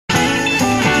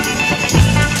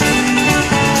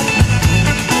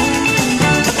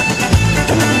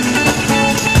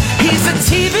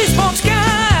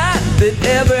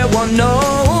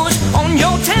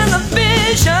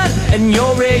and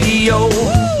your radio.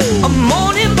 A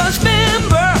morning bus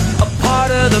member, a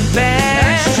part of the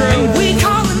band. That's true. And we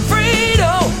call him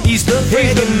Fredo. He's the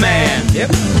freaking man. Yep.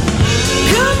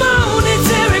 Come on, it's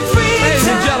Eric Freed. Ladies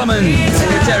and gentlemen,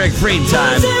 it's Eric Freed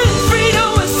time.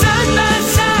 Fredo is side by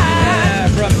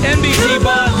side. From NBC Come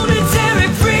Buzz. on, it's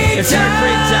Eric Freed. It's Eric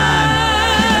Freed time.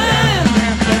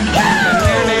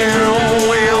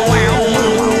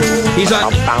 He's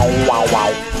on.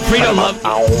 Fredo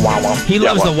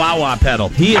loves the wah-wah pedal.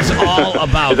 He is all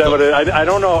about. Is that what I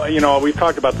don't know. You know, we've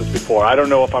talked about this before. I don't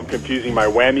know if I'm confusing my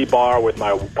whammy bar with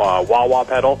my wah-wah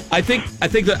pedal. I think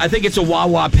it's a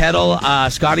wah-wah pedal.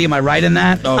 Scotty, am I right in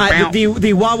that?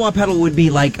 The wah-wah pedal would be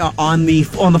like on the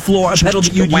floor, a pedal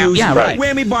that you'd use. Yeah, right.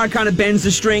 Whammy bar kind of bends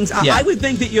the strings. Yeah. I would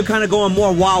think that you're kind of going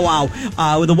more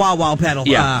wah-wah with the wah-wah pedal.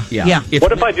 Yeah.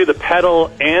 What if I do the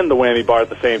pedal and the whammy bar at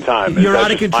the same time? You're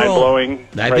out of control. Mind-blowing.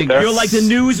 I right think there? You're like the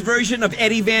news version of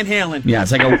Eddie Van Halen. Yeah,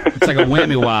 it's like a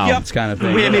whammy wow. Yep. It's kind of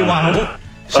thing. Whammy wow.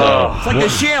 So, It's like a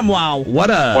sham wow.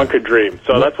 One could dream.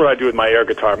 So that's what I do with my air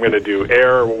guitar. I'm going to do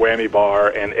air whammy bar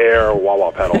and air wah-wah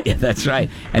pedal. Yeah, that's right.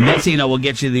 And next thing you know, we'll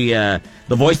get you the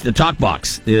voice, the talk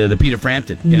box, the Peter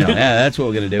Frampton. You know, that's what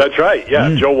we're going to do. That's right.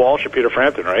 Yeah, Joe Walsh or Peter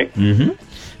Frampton, right? Mm-hmm.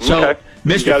 So, okay.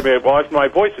 My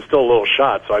voice is still a little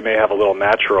shot, so I may have a little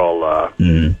natural.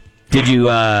 Did you?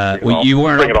 You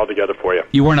weren't bring it all together for you.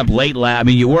 You weren't up late.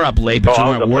 You were up late, but you I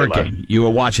was weren't up late working. You were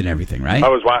watching everything, right? I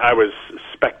was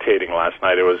spectating last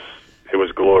night. It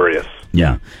was glorious.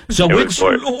 Yeah. So It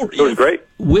was great.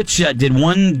 Which did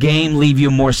one game leave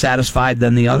you more satisfied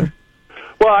than the other?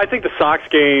 Well, I think the Sox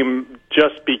game,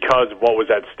 just because of what was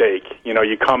at stake. You know,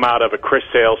 you come out of a Chris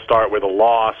Sale start with a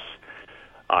loss.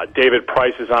 David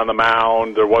Price is on the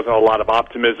mound. There wasn't a lot of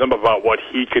optimism about what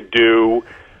he could do.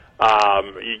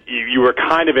 You were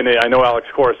kind of in it. I know Alex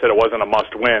Cora said it wasn't a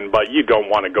must-win, but you don't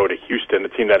want to go to Houston, a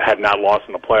team that had not lost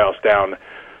in the playoffs, down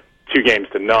 2-0.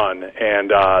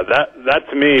 And that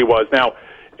to me was, now,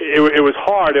 it was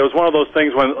hard. It was one of those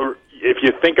things when, if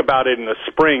you think about it in the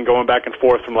spring, going back and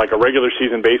forth from like a regular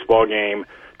season baseball game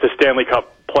to Stanley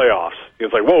Cup playoffs.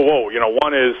 It's like, whoa, you know,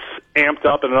 one is amped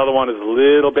up and another one is a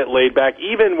little bit laid back.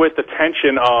 Even with the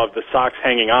tension of the Sox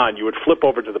hanging on, you would flip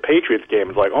over to the Patriots game.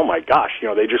 It's like, oh my gosh, you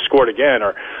know, they just scored again,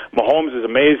 or Mahomes is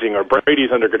amazing, or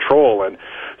Brady's under control. And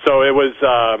so it was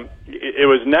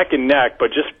neck and neck,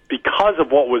 but just because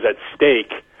of what was at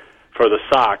stake for the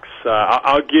Sox,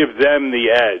 I'll give them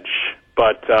the edge.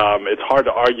 But it's hard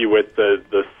to argue with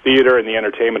the theater and the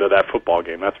entertainment of that football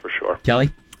game, that's for sure.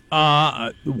 Kelly?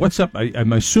 What's up?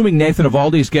 I'm assuming Nathan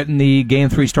Eovaldi is getting the Game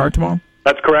 3 start tomorrow?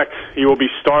 That's correct. He will be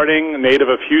starting. Native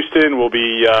of Houston will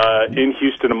be in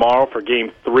Houston tomorrow for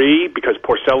Game 3 because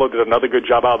Porcello did another good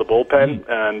job out of the bullpen,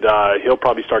 and he'll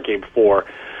probably start Game 4.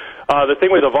 The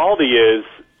thing with Eovaldi is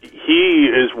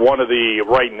he is one of the,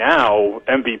 right now,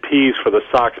 MVPs for the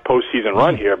Sox postseason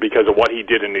run here because of what he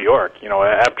did in New York. You know,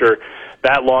 after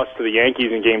that loss to the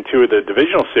Yankees in Game 2 of the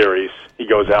divisional series, he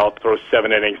goes out, throws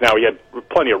 7 innings. Now, he had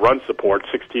plenty of run support,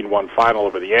 16-1 final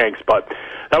over the Yanks, but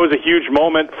that was a huge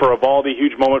moment for Eovaldi,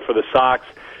 huge moment for the Sox.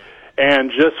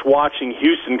 And just watching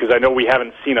Houston, because I know we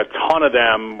haven't seen a ton of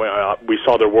them. We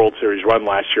saw their World Series run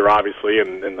last year, obviously,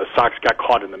 and the Sox got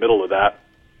caught in the middle of that.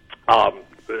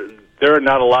 There are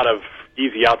not a lot of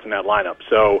easy outs in that lineup,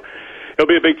 so it'll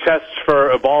be a big test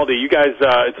for Eovaldi. You guys,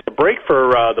 it's a break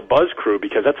for the Buzz crew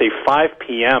because that's a 5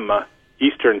 p.m.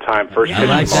 Eastern time first pitch I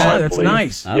like tomorrow, that. I That's believe.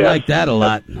 nice. I like that a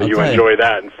lot. I'll You tell you. enjoy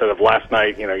that instead of last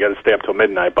night. You know, you got to stay up till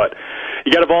midnight. But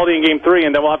you got Eovaldi in Game 3,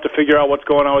 and then we'll have to figure out what's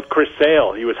going on with Chris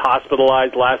Sale. He was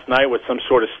hospitalized last night with some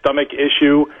sort of stomach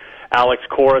issue. Alex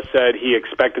Cora said he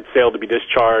expected Sale to be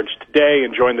discharged today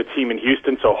and join the team in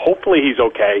Houston, so hopefully he's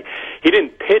okay. He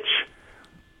didn't pitch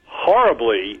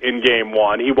horribly in Game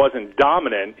 1. He wasn't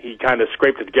dominant. He kind of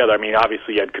scraped it together. I mean,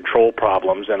 obviously he had control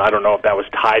problems, and I don't know if that was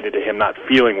tied to him not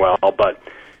feeling well, but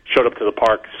showed up to the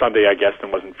park Sunday, I guess,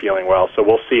 and wasn't feeling well. So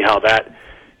we'll see how that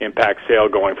impacts Sale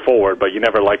going forward. But you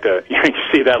never like to you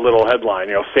see that little headline,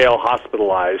 you know, Sale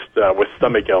hospitalized with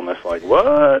stomach illness. Like,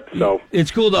 what? So it's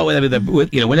cool though. Whenever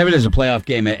there's a playoff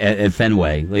game at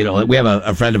Fenway, you know, we have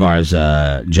a friend of ours,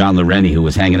 John Loreni, who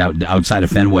was hanging out outside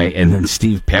of Fenway, and then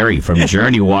Steve Perry from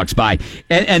Journey walks by,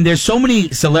 and there's so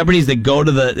many celebrities that go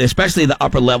to especially the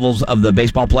upper levels of the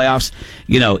baseball playoffs.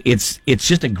 You know, it's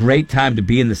just a great time to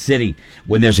be in the city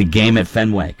when there's a game at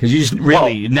Fenway because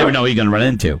you never know who you're going to run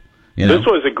into. You know? This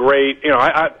was a great, you know,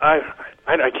 I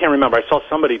can't remember. I saw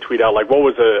somebody tweet out, like, what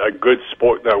was a good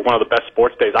sport, one of the best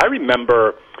sports days. I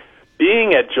remember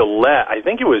being at Gillette, I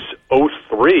think it was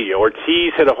 03.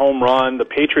 Ortiz hit a home run. The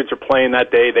Patriots are playing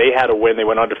that day. They had a win. They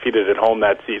went undefeated at home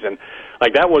that season.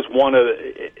 Like, that was one of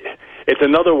the, it's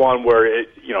another one where,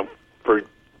 for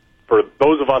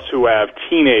those of us who have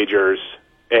teenagers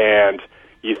and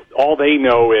all they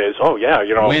know is, oh yeah,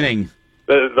 winning.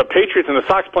 The Patriots and the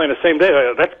Sox playing the same day.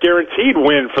 That's guaranteed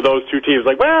win for those two teams.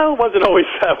 Like, well, it wasn't always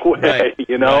that way, right. Right.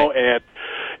 And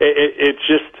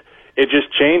it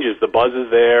just changes. The buzz is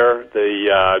there.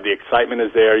 The excitement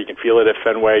is there. You can feel it at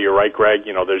Fenway. You're right, Greg.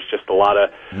 There's just a lot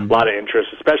of interest,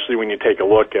 especially when you take a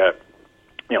look at,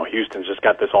 Houston's just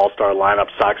got this all-star lineup.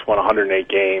 Sox won 108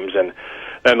 games, and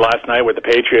then last night with the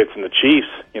Patriots and the Chiefs,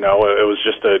 it was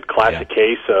just a classic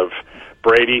case of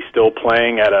Brady still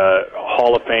playing at a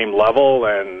Hall of Fame level,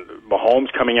 and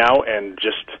Mahomes coming out and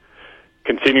just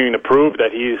continuing to prove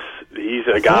that he's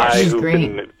a guy who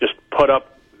can just put up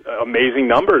amazing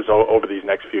numbers over these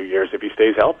next few years if he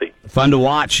stays healthy. Fun to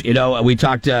watch. We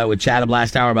talked with Chatham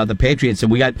last hour about the Patriots,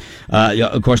 and we got,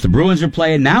 of course, the Bruins are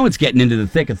playing. Now it's getting into the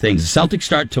thick of things. The Celtics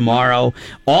start tomorrow.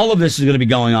 All of this is going to be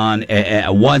going on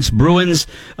at once. Bruins,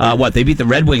 they beat the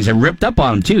Red Wings and ripped up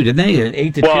on them, too, didn't they?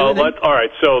 8-2? Well, all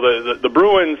right, so the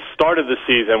Bruins started the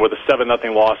season with a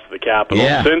 7-0 loss to the Capitals.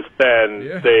 Yeah. Since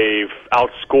then, they've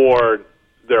outscored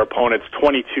their opponents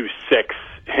 22-6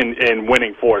 in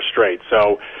winning 4 straight.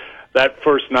 So that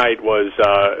first night was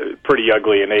pretty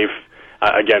ugly, and they've,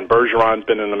 again, Bergeron's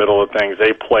been in the middle of things.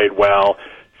 They played well.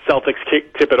 Celtics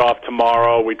tip it off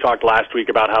tomorrow. We talked last week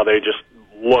about how they just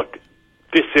look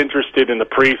disinterested in the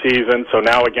preseason, so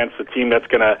now against the team that's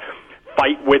going to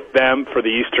fight with them for the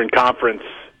Eastern Conference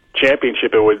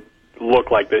Championship, it would look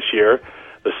like this year.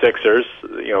 The Sixers,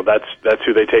 that's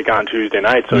who they take on Tuesday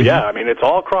night. So, yeah, I mean, it's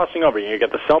all crossing over. You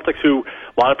get the Celtics, who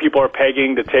a lot of people are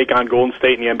pegging to take on Golden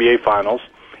State in the NBA Finals.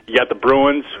 You got the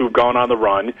Bruins, who've gone on the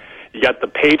run. You got the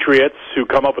Patriots, who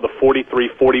come up with a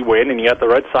 43-40 win, and you got the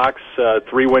Red Sox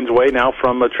 3 wins away now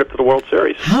from a trip to the World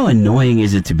Series. How annoying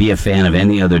is it to be a fan of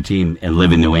any other team and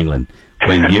live in New England?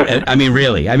 I mean,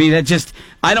 really. I mean, that just,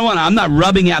 I don't want to, I'm not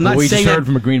rubbing it. I'm not we saying just heard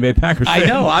from a Green Bay Packers fan. I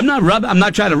know. I'm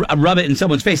not trying to rub it in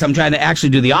someone's face. I'm trying to actually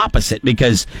do the opposite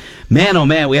because, man, oh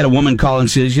man, we had a woman call and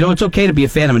says, it's okay to be a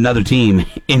fan of another team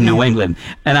in New England.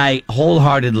 And I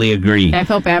wholeheartedly agree. I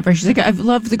felt bad for her. She's like, I've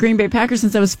loved the Green Bay Packers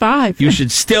since I was 5. You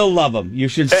should still love them. You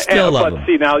should still love them. But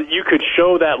see, now you could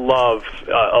show that love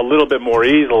a little bit more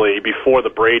easily before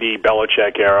the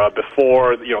Brady-Belichick era,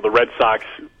 before, the Red Sox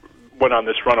went on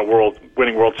this run of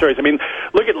winning World Series. I mean,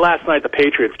 look at last night, the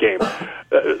Patriots game.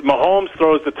 Mahomes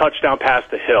throws the touchdown pass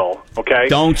to Hill, okay?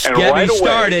 Don't get me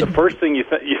started. The first thing you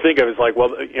think of is like,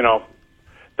 well,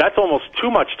 that's almost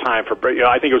too much time for Brady.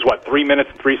 I think it was, 3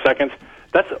 minutes and 3 seconds?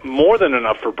 That's more than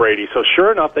enough for Brady. So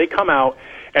sure enough, they come out,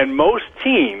 and most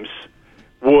teams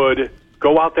would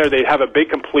go out there, they'd have a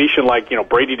big completion like,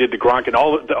 Brady did to Gronk, and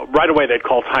right away they'd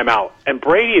call timeout. And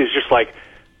Brady is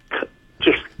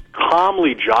just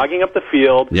calmly jogging up the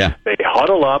field. Yeah. They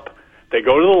huddle up. They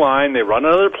go to the line. They run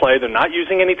another play. They're not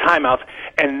using any timeouts.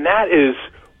 And that is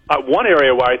one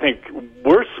area where I think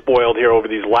we're spoiled here over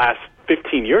these last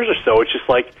 15 years or so. It's just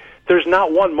like there's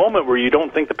not one moment where you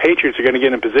don't think the Patriots are going to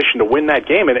get in position to win that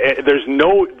game. And there's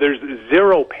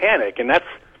zero panic. And that's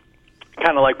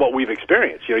kind of like what we've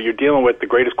experienced. You're dealing with the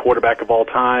greatest quarterback of all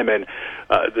time and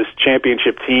this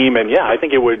championship team. And, yeah, I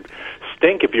think it would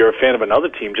stink if you're a fan of another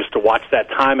team just to watch that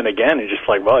time and again and just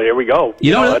like, well, here we go.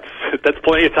 That's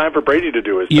plenty of time for Brady to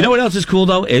do his thing. You know what else is cool,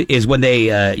 though, is when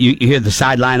they you hear the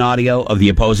sideline audio of the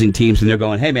opposing teams and they're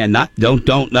going, hey, man, don't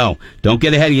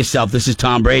get ahead of yourself. This is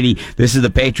Tom Brady. This is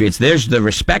the Patriots. There's the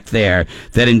respect there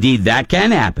that indeed that can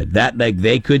happen. That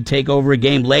they could take over a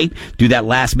game late, do that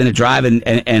last-minute drive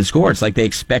and score. It's like they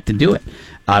expect to do it.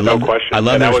 No question. I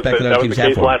love that respect that was the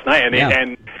case last night.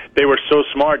 And they were so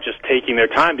smart just taking their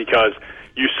time because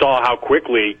you saw how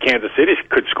quickly Kansas City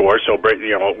could score. So,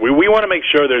 we want to make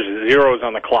sure there's zeros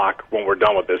on the clock when we're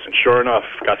done with this. And sure enough,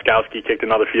 Gostkowski kicked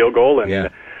another field goal, and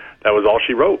that was all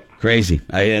she wrote. Crazy.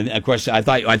 And of course, I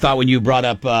thought when you brought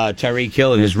up Tyreek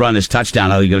Hill and his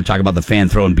touchdown, how you going to talk about the fan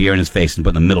throwing beer in his face and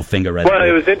putting the middle finger right. Well,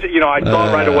 it was interesting. I saw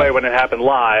it right away when it happened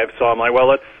live. So I'm like, well,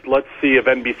 let's see if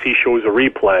NBC shows a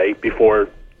replay before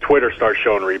Twitter starts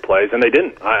showing replays, and they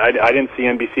didn't. I didn't see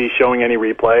NBC showing any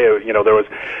replay. There was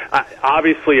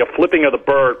obviously a flipping of the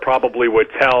bird probably would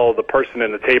tell the person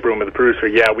in the tape room and the producer,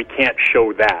 yeah, we can't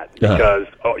show that because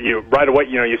right away,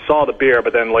 you saw the beer,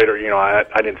 but then later,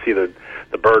 I didn't see the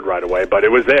bird right away, but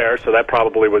it was there, so that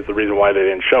probably was the reason why they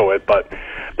didn't show it. But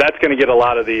that's going to get a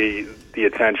lot of the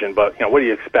attention. But what do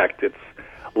you expect? It's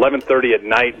 11:30 at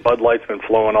night. Bud Light's been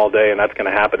flowing all day, and that's going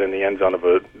to happen in the end zone of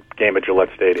a game at Gillette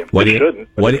Stadium. What do It you, shouldn't.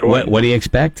 but what, it's going. what do you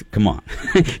expect? Come on.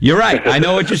 You're right. I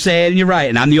know what you're saying. You're right.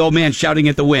 And I'm the old man shouting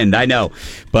at the wind. I know.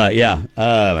 But, yeah.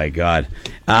 Oh, my God.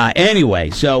 Anyway,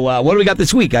 so what do we got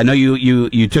this week? I know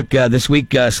you took this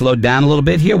week, slowed down a little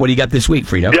bit here. What do you got this week,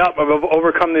 Frito? Yeah, I've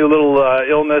overcome the little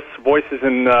illness. Voice is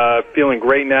feeling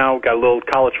great now. Got a little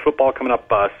college football coming up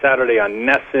Saturday on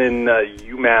Nesson,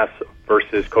 UMass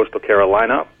versus Coastal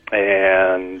Carolina.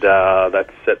 And that's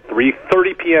at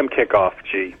 3:30 p.m. kickoff,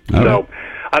 G. All So right.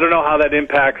 I don't know how that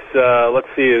impacts, let's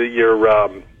see,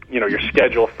 your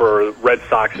schedule for Red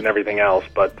Sox and everything else.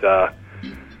 But, I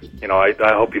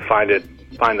hope you find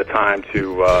the time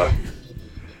to,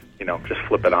 just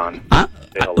flip it on.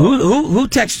 Say hello. Who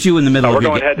texts you in the middle We're of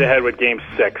your going head-to-head with Game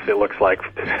 6, it looks like.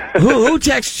 who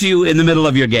texts you in the middle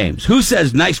of your games? Who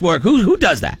says nice work? Who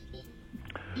does that?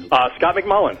 Scott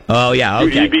McMullen. Oh, yeah,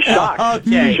 okay. You'd be shocked.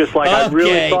 Okay. He's just like, I really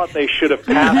Okay. thought they should have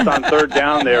passed on third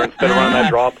down there instead of running that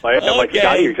draw play. I'm like, Okay.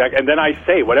 Scott, exactly. And then I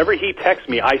say, whatever he texts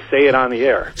me, I say it on the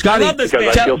air. Scotty, love this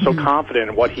Because man. I feel so confident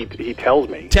in what he tells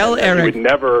me. Tell And Eric- He would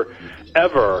never,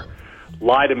 ever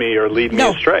lie to me or lead me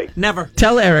No, astray. never.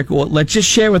 Tell Eric, well, let's just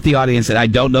share with the audience that I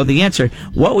don't know the answer.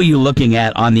 What were you looking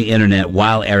at on the internet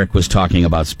while Eric was talking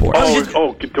about sports?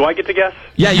 Do I get to guess?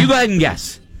 Yeah, you go ahead and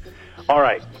guess. All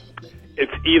right.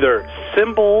 It's either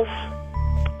cymbals,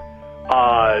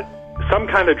 some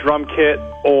kind of drum kit,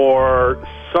 or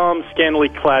some scantily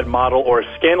clad model, or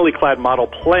a scantily clad model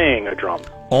playing a drum.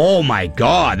 Oh, my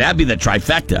God. That'd be the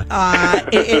trifecta.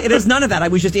 It is none of that. I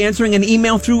was just answering an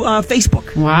email through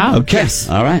Facebook. Wow. Okay. Yes.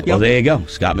 All right. Well, Yep. there you go.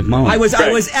 Scott McMullen. I was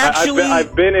Okay. actually.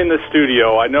 I've been in the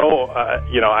studio. I know.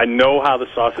 I know how the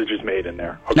sausage is made in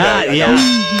there. Okay. Yeah.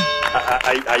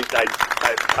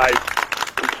 I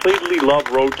completely love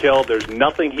Roadkill. There's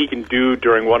nothing he can do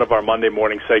during one of our Monday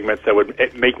morning segments that would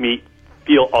make me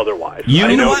feel otherwise. You I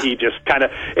know know what? he just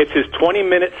it's his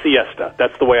 20-minute siesta.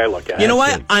 That's the way I look at it. You know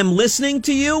what? I'm listening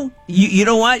to you. You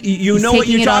know what? You know what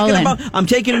taking you're it all talking in. about. I'm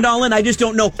taking it all in. I just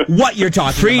don't know what you're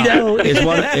talking about. Frito is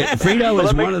one. Frito Well,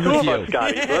 is that one makes of two the of us, few.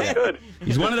 Scotty. So that's good.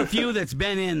 He's one of the few that's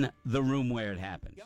been in the room where it happened.